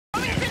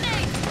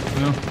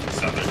Yeah.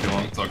 7 if you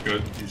want. It's all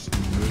good. You just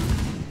move.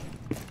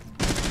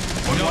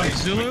 Yo,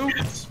 Zulu?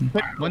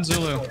 One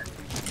Zulu.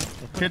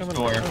 Kid's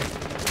door.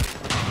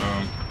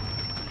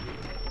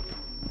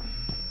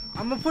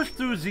 I'm gonna push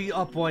through Z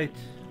up white.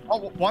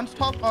 Oh, one's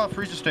top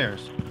freezer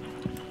stairs.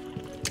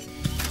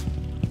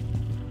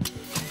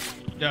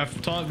 Yeah,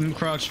 top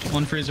crouched.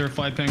 One freezer,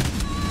 5 ping.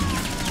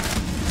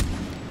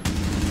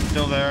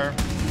 Still there.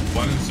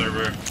 One in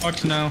server.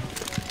 Fucked now.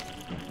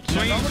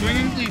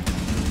 Swinging.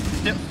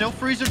 Still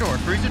freezer door.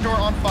 Freezer door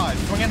on 5.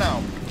 Swinging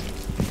out.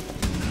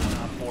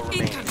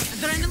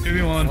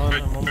 2v1.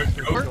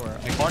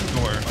 One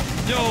door.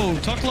 Yo,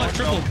 tuck left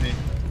triple.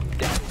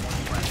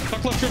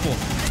 Tuck left triple.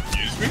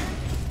 Excuse me?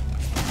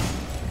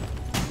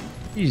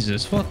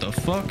 Jesus, what the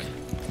fuck?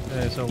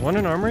 Okay, so one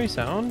in armory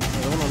sound,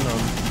 the other one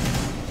unknown.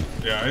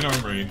 Yeah, in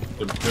armory.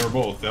 They were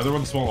both. The other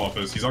one's small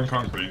office. He's on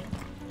concrete.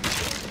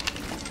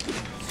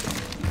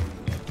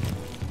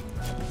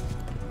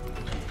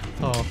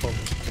 Oh, fuck.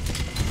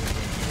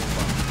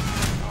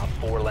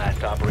 4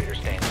 last operator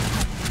standing.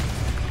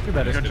 You're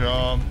better. Good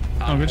job.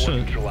 Oh, good shot.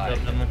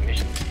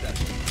 Mission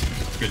successful.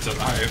 Good job.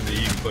 I am the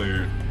E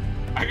player.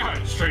 I got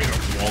it straight up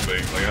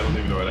wallbang. Like, I don't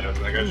even know what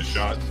happened. That guy just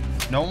shot.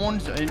 No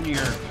one's in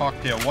your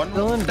cocktail. One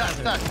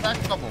stack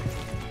double.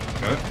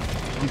 Okay.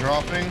 I'm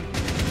dropping.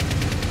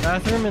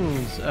 Bathroom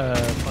and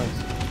planks.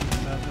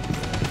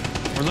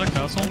 Where's that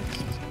castle?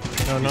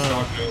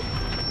 No.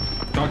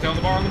 Cocktail on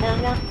the bar, on the bar, on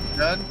the bar.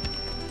 Dead.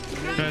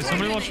 Okay,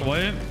 somebody watch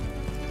white.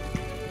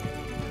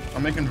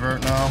 I'm making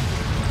vert now.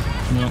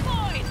 No.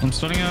 I'm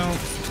starting out.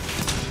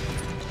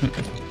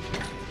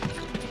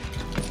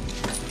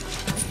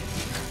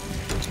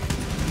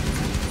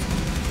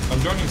 I'm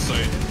joining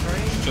site.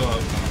 Chill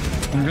out.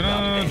 I'm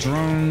gonna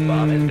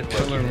drone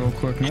killer real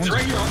quick. No He's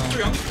one's right here on the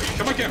tree, on the tree.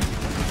 Come back in.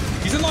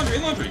 He's in laundry,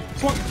 in laundry.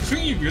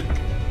 Swing you, good.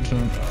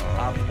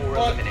 Op 4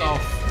 What the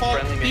eliminated. fuck,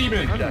 Friendly mission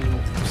demon? successful.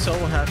 I'm so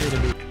happy to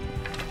be.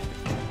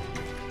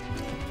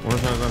 One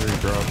time's under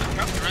drop.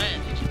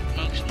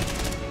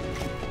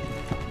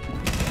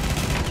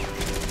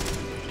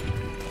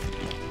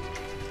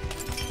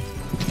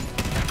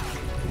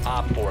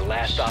 Op 4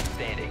 last stop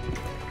standing.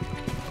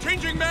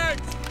 Changing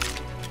mags!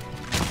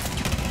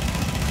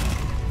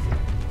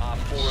 Op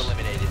 4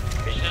 eliminated.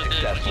 Mission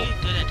successful.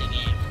 Good at the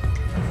game.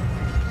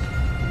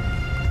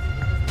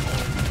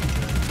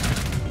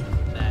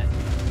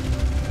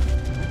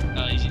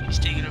 Oh, he's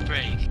taking a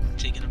break.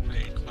 Taking a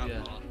break. My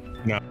fault.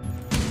 No.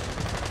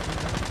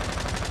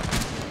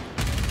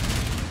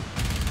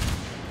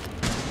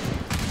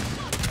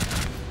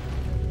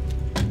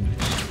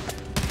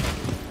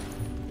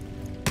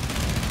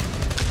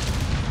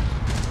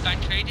 I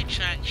traded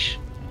trench.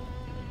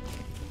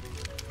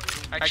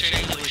 I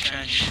traded with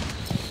trench.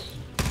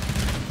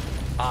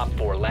 Op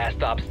 4 last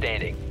stop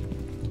standing.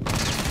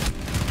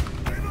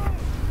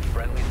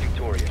 Friendly's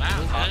victorious. Wow,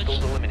 Hostiles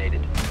good.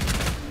 eliminated.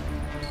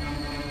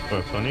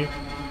 What, funny?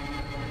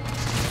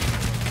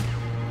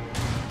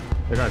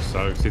 That guy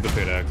sucks. He's a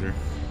paid actor.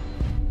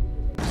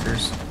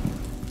 Seriously.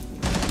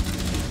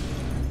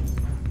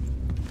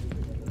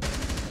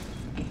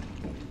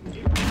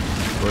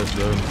 Where's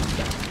the...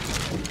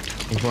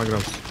 I'm flagging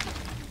up.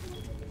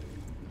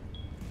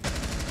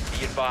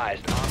 Be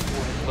advised, Op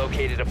 4 has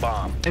located a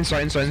bomb.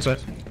 Inside.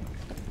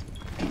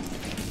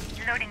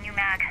 Loading new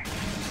mag.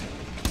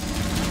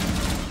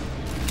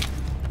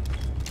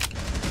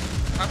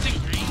 I think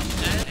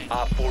Green's dead.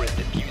 Op 4 is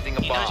defusing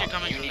a He knows bomb. you're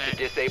coming You from need there. to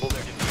disable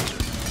their diffuser.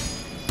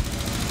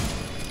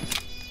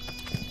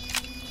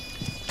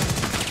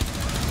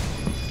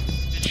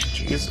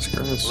 Jesus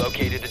Christ.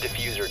 Located the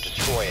diffuser.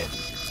 Destroy it.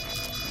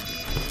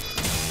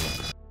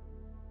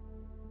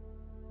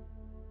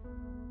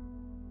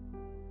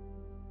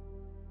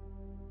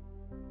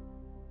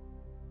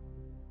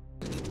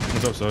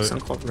 What's up,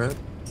 side?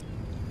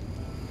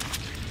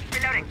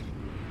 Reloading.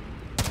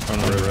 On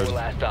the Op 4 red.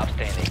 last stop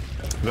standing.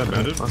 Is that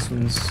bandit? Last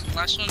one's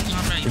on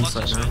right. Walk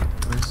this way.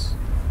 Nice.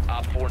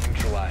 Op 4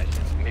 neutralized.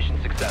 Mission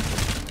successful.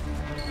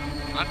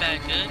 My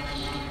bad, good.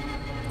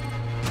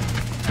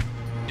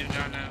 Dude,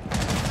 down now.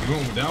 You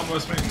going down,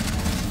 West Main?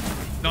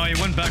 No, he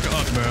went back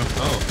up, bro.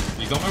 Oh,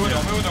 he's on my window,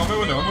 on my window, on my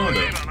window, on my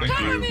window. Thank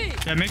you.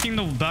 Yeah, making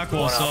the back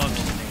wall soft.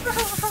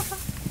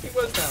 He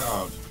was down.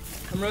 God.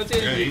 I'm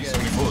rotating Yeah, you he guys. so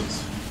many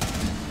bullets.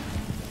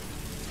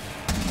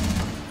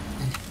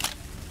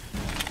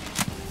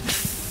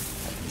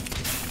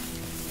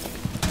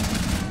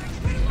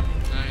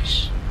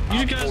 Nice.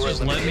 You guys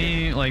just let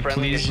me, like,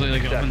 please,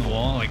 like, open the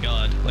wall? Oh my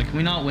god. Like, can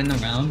we not win the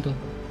round?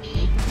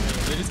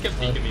 They just kept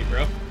peeking me,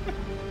 bro.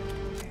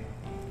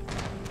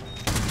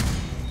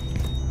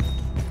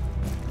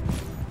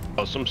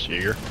 Oh, some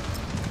Seager.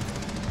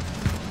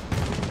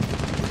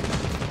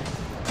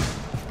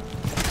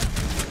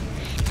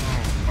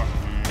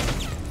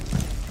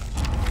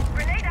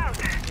 Grenade out.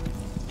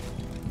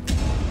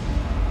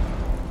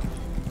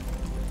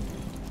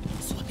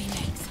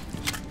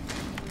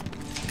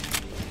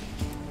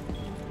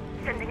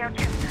 Sending out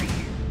chemistry.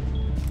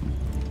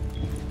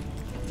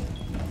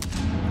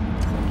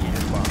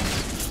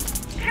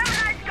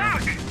 Terrorize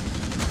dark.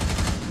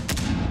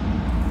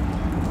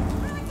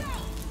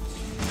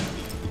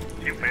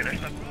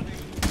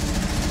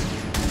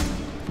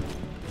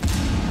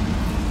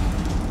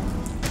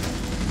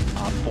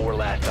 Op 4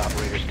 last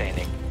operator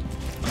standing.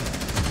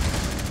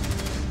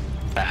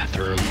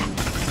 Bathroom.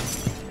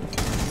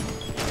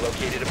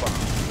 Located a bomb.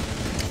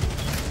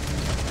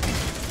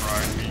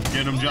 Alright,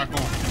 get him,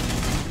 Jackal.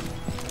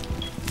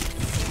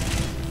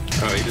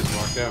 Oh, he just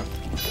walked out.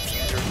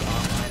 Diffuser is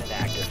online and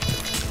active.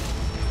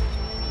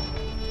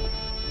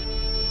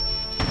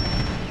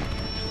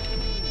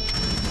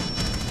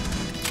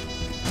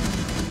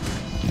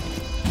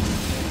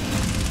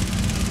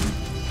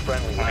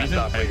 Friendly last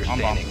operator I'm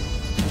bomb. standing.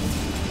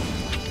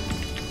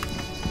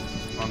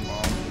 One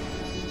bomb.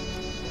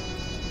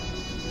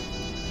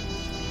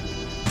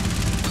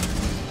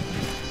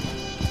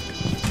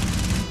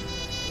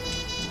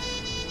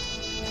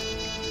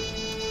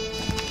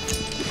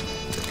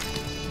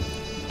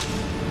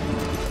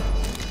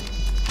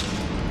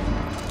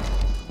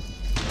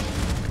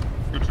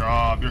 Good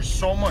job. You're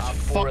so much Op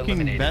 4 fucking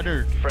eliminated.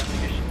 better. Friendly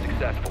mission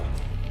successful.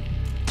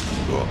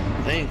 Cool.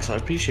 Thanks, I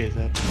appreciate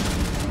that.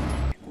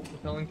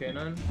 Repel in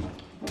K9.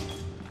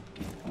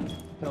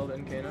 Repelled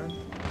in K9.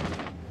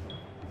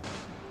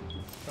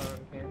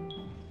 Found K9.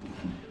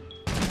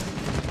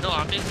 No,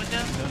 I'm big with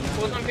them.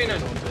 Both on K9.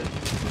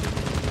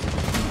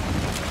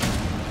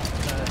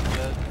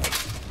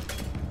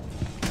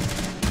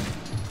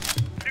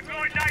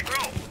 Deployed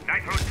nitro.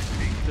 Nitro.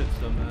 Shit's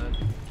so mad.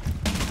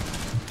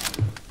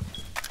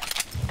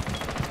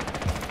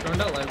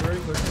 Round out library,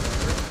 push the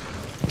library.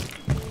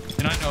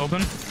 Can I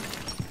open?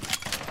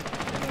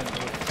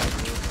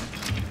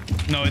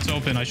 No, it's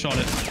open. I shot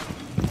it.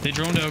 They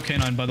droned to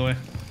OK9, by the way.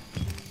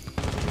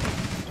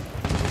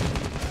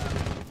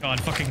 God,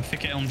 fucking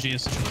thick LMG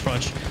is such a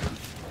crutch.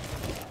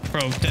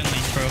 Bro,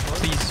 Denley, bro.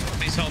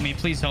 Please help me.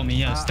 Please help me.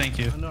 Yes, thank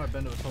you. I know our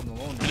Bender was holding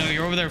alone. I know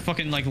you're over there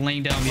fucking like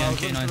laying down Well, I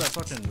behind was looking for K9. that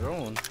fucking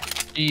drone.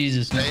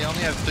 Jesus. They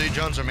only have 3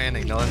 drones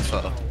remaining, no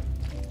info.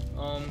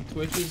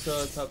 Twitch is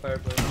top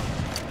fireplace.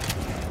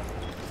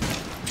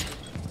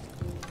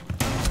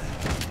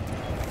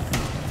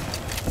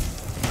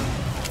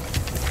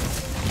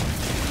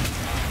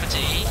 That's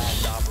it.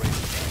 Last operator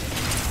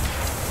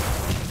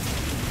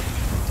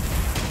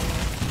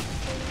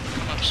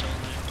Come up solo.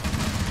 standing.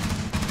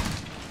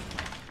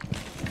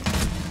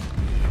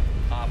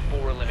 Op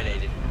 4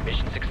 eliminated.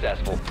 Mission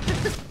successful.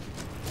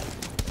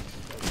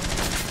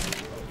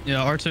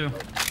 Yeah, R2.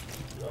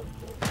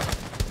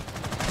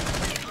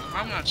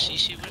 I'm not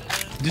CC window.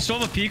 Do you still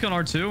have a peek on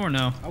R2 or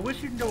no? I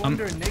wish you could go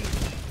under a nade.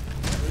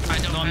 I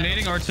don't No, I'm have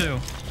nading R2.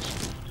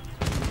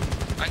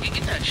 I can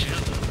get that shield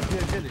though.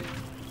 Yeah, did it.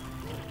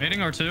 Nading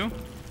R2?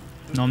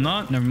 No, I'm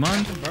not. Never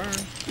mind. Burn.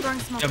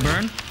 Yeah,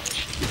 burn.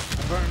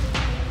 I burned.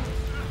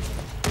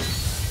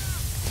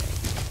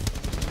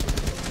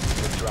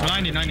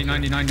 90, 90,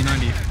 90, 90,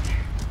 90.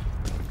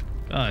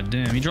 God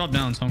damn, he dropped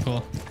down, Stone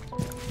Cold.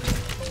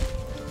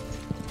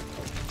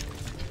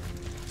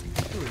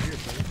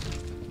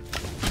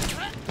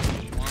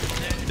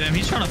 Damn,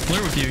 he's trying to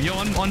flirt with you. Yo,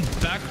 on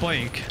back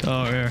bike.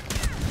 Oh, here.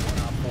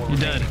 You're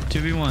dead.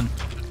 2v1.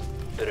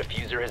 The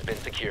diffuser has been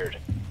secured.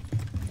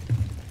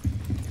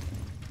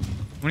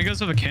 When you guys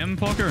have a cam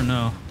poker or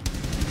no?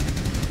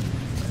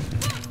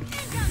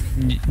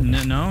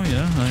 No,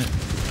 yeah.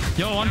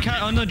 Yo, on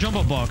the jump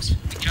up box.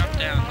 Drop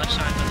down, left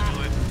side of the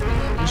door.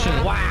 Good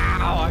shit.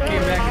 Wow, I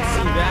came back to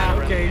see that.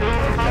 Okay.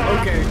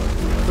 Okay.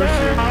 For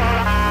sure.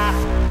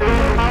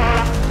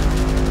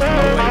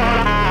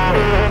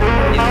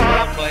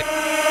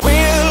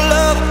 Real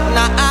love,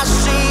 now I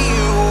see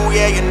you.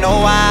 Yeah, you know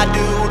I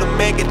do. To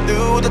make it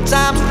through the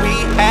times we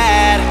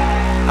had.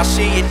 I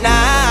see it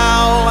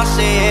now, I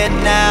see it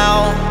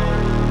now.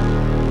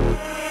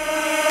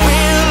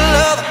 Real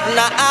love,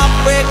 now I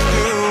break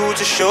through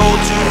to show to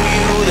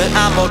you that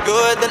I'm more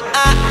good than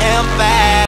I am bad.